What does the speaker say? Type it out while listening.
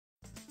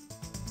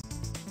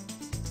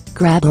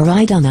grab a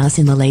ride on us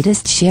in the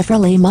latest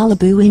Chevrolet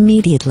Malibu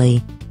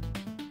immediately.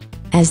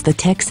 As the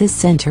Texas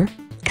Center,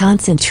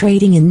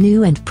 concentrating in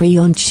new and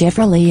pre-owned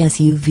Chevrolet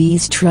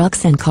SUVs,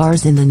 trucks and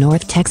cars in the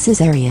North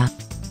Texas area.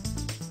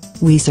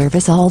 We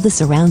service all the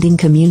surrounding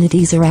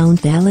communities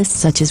around Dallas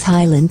such as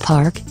Highland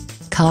Park,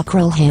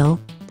 Cockrell Hill,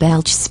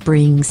 Balch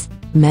Springs,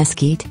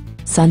 Mesquite,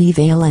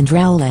 Sunnyvale and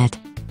Rowlett.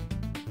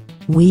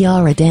 We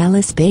are a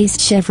Dallas-based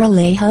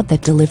Chevrolet hub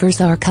that delivers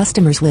our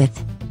customers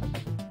with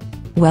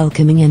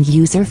welcoming and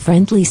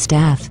user-friendly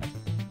staff,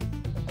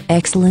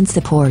 excellent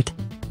support,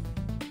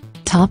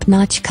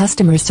 top-notch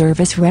customer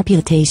service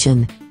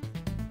reputation.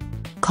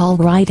 Call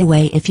right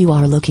away if you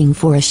are looking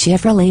for a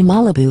Chevrolet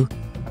Malibu,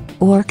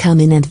 or come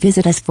in and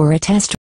visit us for a test drive.